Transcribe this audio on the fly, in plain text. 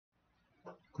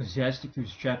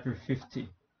Ecclesiasticus chapter 50.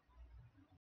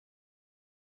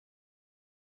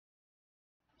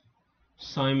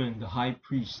 Simon the high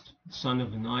priest, the son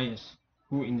of Ananias,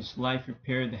 who in his life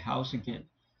repaired the house again,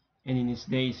 and in his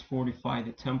days fortified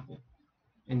the temple,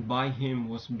 and by him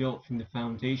was built from the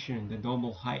foundation the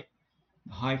double height,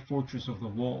 the high fortress of the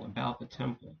wall about the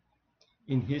temple.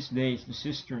 In his days the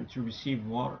cistern to receive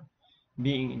water,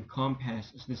 being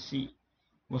encompassed as the sea,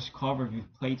 was covered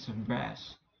with plates of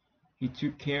brass. He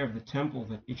took care of the temple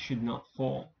that it should not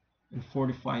fall, and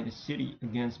fortified the city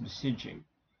against besieging.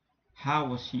 How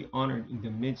was he honored in the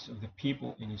midst of the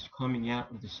people in his coming out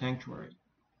of the sanctuary!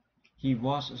 He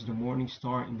was as the morning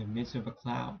star in the midst of a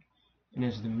cloud, and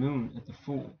as the moon at the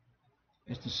full,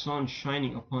 as the sun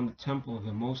shining upon the temple of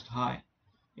the Most High,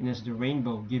 and as the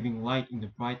rainbow giving light in the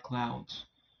bright clouds,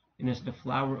 and as the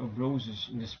flower of roses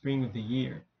in the spring of the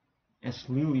year, as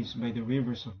lilies by the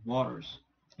rivers of waters,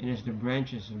 and as the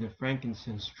branches of the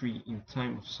frankincense tree in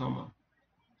time of summer,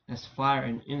 as fire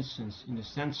and incense in the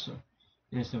censer,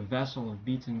 and as a vessel of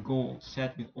beaten gold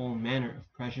set with all manner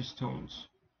of precious stones,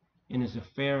 and as a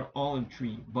fair olive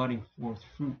tree budding forth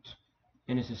fruit,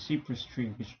 and as a cypress tree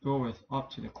which groweth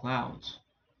up to the clouds.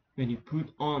 When he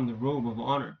put on the robe of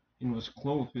honor, and was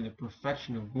clothed with the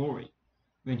perfection of glory,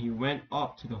 when he went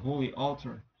up to the holy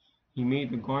altar, he made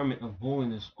the garment of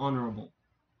holiness honorable.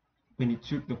 When he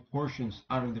took the portions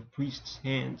out of the priest's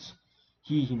hands,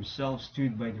 he himself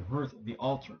stood by the hearth of the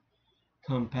altar,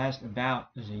 compassed about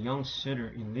as a young cedar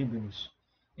in Libanus,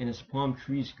 and as palm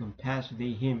trees compassed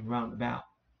they him round about.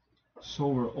 So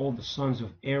were all the sons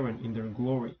of Aaron in their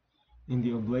glory, in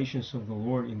the oblations of the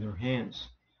Lord in their hands,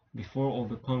 before all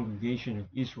the congregation of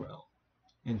Israel.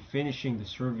 And finishing the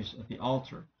service at the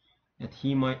altar, that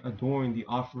he might adorn the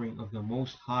offering of the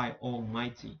Most High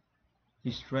Almighty, he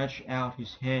stretched out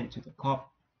his hand to the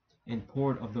cup, and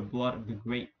poured of the blood of the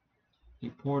grape.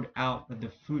 He poured out at the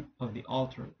foot of the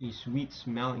altar a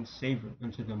sweet-smelling savor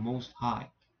unto the Most High,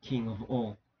 King of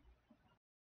all.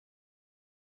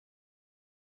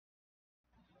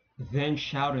 Then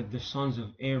shouted the sons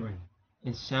of Aaron,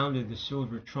 and sounded the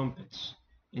silver trumpets,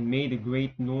 and made a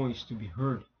great noise to be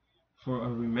heard, for a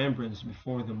remembrance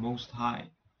before the Most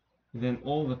High. Then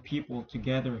all the people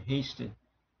together hasted,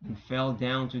 and fell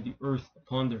down to the earth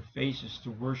upon their faces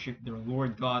to worship their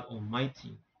Lord God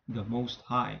Almighty, the Most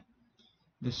High.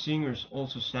 The singers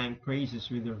also sang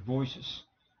praises with their voices.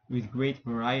 With great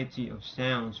variety of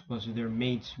sounds was there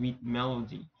made sweet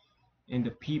melody, and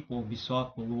the people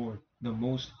besought the Lord, the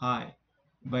Most High,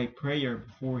 by prayer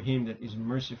before him that is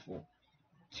merciful,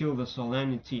 till the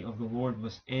solemnity of the Lord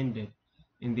was ended,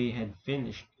 and they had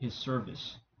finished his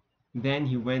service. Then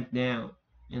he went down,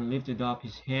 and lifted up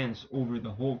his hands over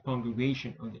the whole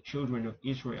congregation of the children of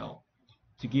Israel,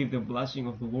 to give the blessing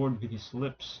of the Lord with his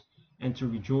lips, and to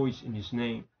rejoice in his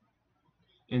name.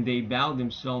 And they bowed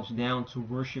themselves down to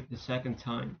worship the second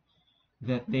time,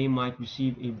 that they might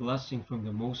receive a blessing from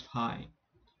the Most High.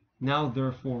 Now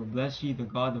therefore bless ye the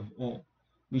God of all,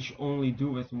 which only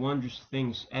doeth wondrous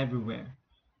things everywhere,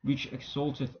 which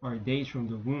exalteth our days from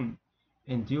the womb,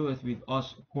 and dealeth with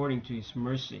us according to his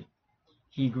mercy.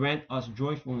 He grant us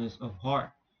joyfulness of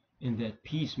heart, and that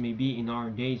peace may be in our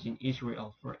days in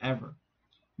Israel forever,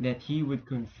 that he would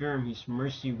confirm his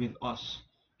mercy with us,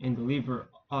 and deliver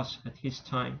us at his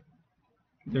time.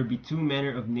 There be two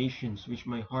manner of nations which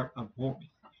my heart abhorreth,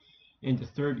 and the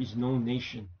third is no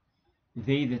nation,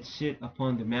 they that sit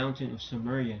upon the mountain of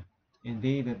Samaria, and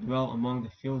they that dwell among the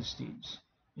Philistines,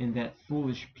 and that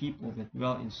foolish people that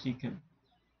dwell in Shechem.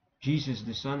 Jesus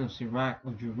the son of Sirach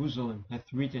of Jerusalem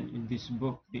hath written in this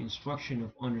book the instruction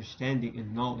of understanding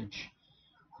and knowledge,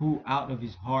 who out of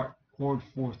his heart poured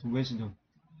forth wisdom.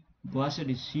 Blessed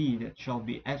is he that shall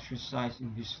be exercised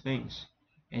in these things,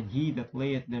 and he that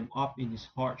layeth them up in his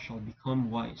heart shall become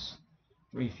wise.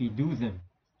 For if he do them,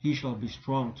 he shall be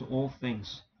strong to all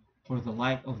things. For the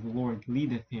light of the Lord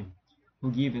leadeth him,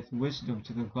 who giveth wisdom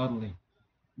to the godly.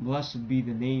 Blessed be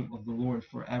the name of the Lord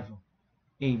forever.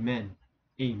 Amen.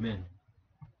 Amen.